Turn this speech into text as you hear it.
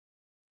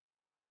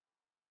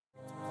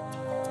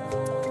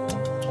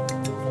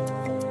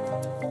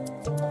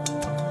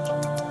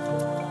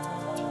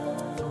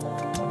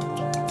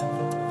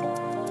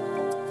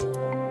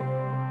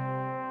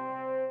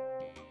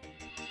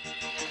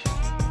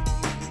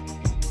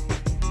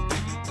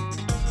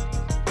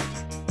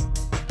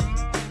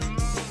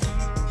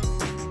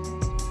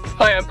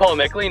Hi, I'm Paul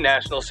Michele,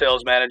 National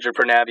Sales Manager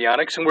for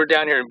Navionics, and we're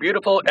down here in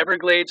beautiful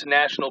Everglades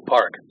National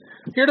Park.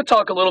 Here to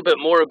talk a little bit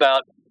more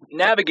about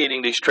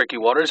navigating these tricky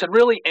waters and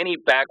really any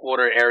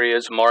backwater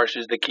areas,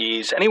 marshes, the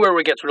Keys, anywhere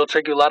where it gets real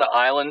tricky, a lot of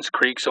islands,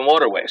 creeks, and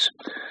waterways.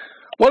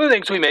 One of the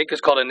things we make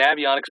is called a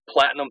Navionics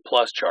Platinum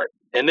chart,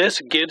 and this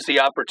gives the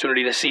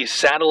opportunity to see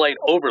satellite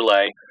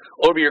overlay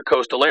over your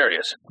coastal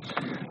areas.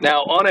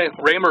 Now, on a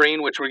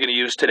Raymarine, which we're going to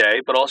use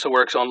today, but also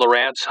works on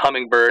Lowrance,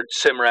 Hummingbird,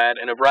 Simrad,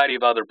 and a variety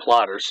of other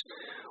plotters,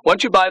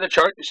 once you buy the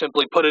chart, you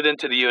simply put it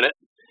into the unit,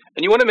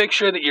 and you want to make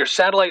sure that your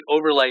satellite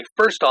overlay,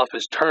 first off,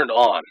 is turned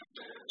on.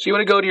 So you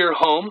want to go to your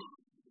home,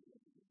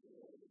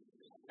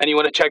 and you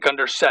want to check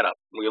under Setup.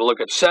 We're going to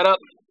look at Setup,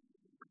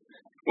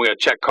 we're going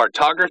to check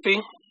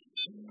Cartography,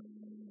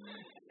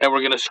 and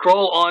we're going to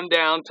scroll on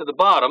down to the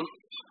bottom,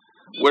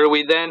 where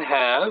we then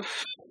have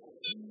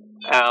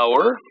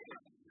our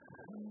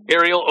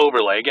aerial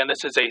overlay. Again,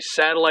 this is a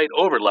satellite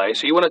overlay,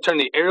 so you want to turn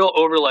the aerial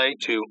overlay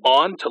to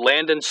on, to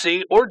land and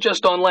sea, or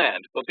just on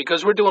land. But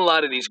because we're doing a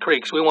lot of these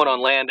creeks, we want on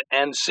land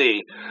and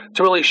sea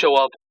to really show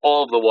up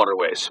all of the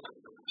waterways.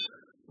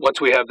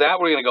 Once we have that,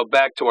 we're going to go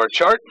back to our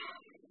chart.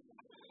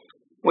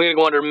 We're going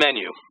to go under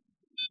Menu.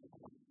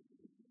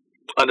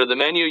 Under the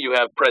menu, you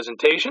have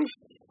Presentation,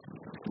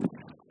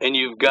 and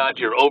you've got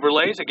your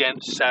overlays, again,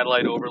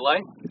 satellite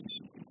overlay.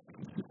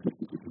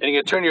 And you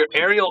can turn your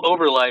aerial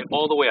overlay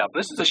all the way up.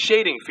 This is a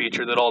shading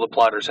feature that all the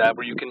plotters have,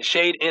 where you can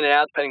shade in and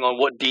out depending on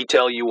what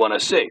detail you want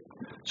to see.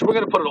 So we're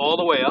going to put it all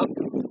the way up.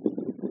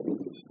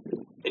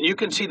 And you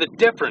can see the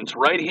difference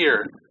right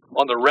here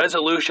on the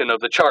resolution of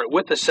the chart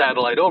with the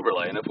satellite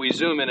overlay. And if we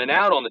zoom in and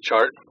out on the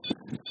chart,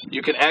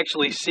 you can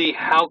actually see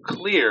how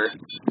clear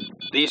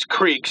these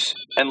creeks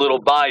and little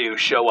bayous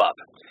show up.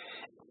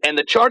 And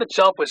the chart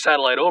itself with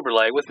satellite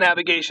overlay, with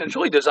navigation, is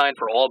really designed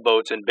for all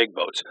boats and big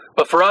boats.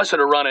 But for us that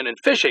are running and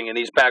fishing in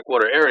these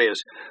backwater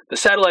areas, the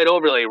satellite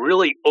overlay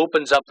really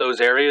opens up those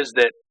areas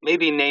that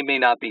maybe may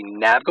not be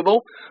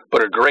navigable,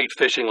 but are great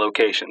fishing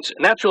locations.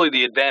 And that's really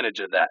the advantage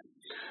of that.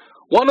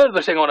 One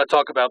other thing I want to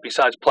talk about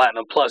besides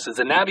Platinum Plus is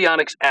the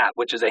Navionics App,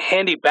 which is a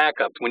handy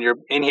backup when you're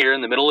in here in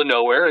the middle of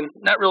nowhere and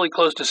not really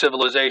close to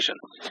civilization.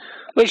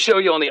 Let me show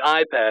you on the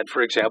iPad,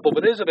 for example,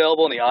 but it is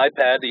available on the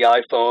iPad, the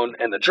iPhone,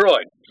 and the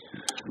Droid.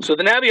 So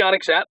the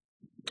Navionics app,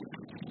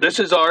 this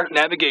is our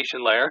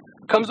navigation layer,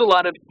 comes with a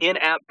lot of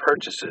in-app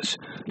purchases.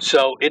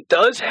 So it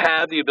does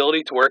have the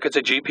ability to work as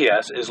a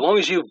GPS as long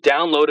as you've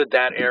downloaded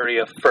that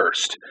area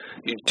first.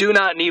 You do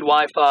not need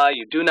Wi-Fi,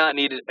 you do not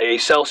need a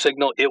cell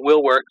signal, it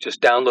will work,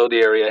 just download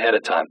the area ahead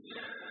of time.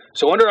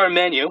 So under our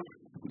menu,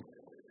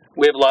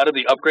 we have a lot of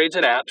the upgrades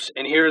and apps,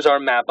 and here's our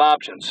map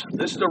options.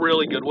 This is a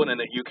really good one in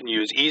that you can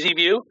use Easy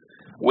View,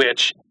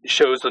 which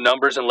shows the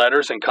numbers and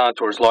letters and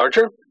contours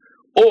larger,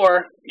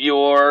 or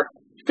your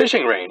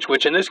fishing range,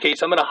 which in this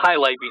case I'm going to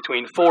highlight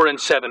between 4 and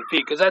 7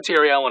 feet because that's the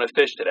area I want to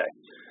fish today.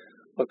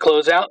 We'll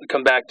close out and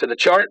come back to the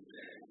chart.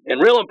 And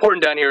real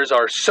important down here is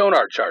our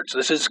sonar charts.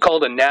 This is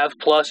called a Nav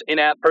Plus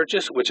in-app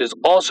purchase, which is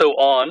also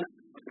on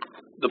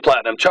the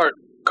Platinum Chart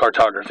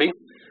cartography.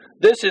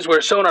 This is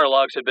where sonar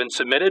logs have been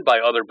submitted by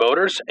other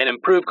boaters and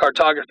improved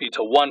cartography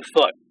to 1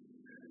 foot.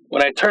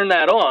 When I turn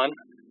that on,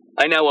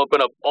 I now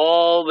open up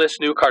all this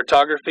new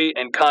cartography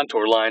and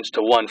contour lines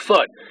to 1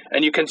 foot.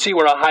 And you can see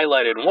where I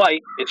highlighted in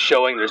white, it's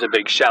showing there's a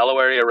big shallow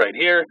area right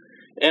here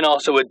and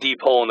also a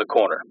deep hole in the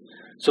corner.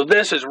 So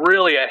this is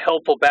really a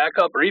helpful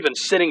backup or even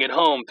sitting at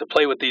home to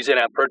play with these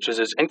in-app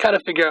purchases and kind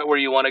of figure out where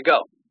you want to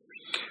go.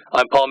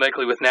 I'm Paul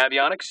Michele with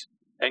Navionics,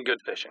 and good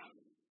fishing.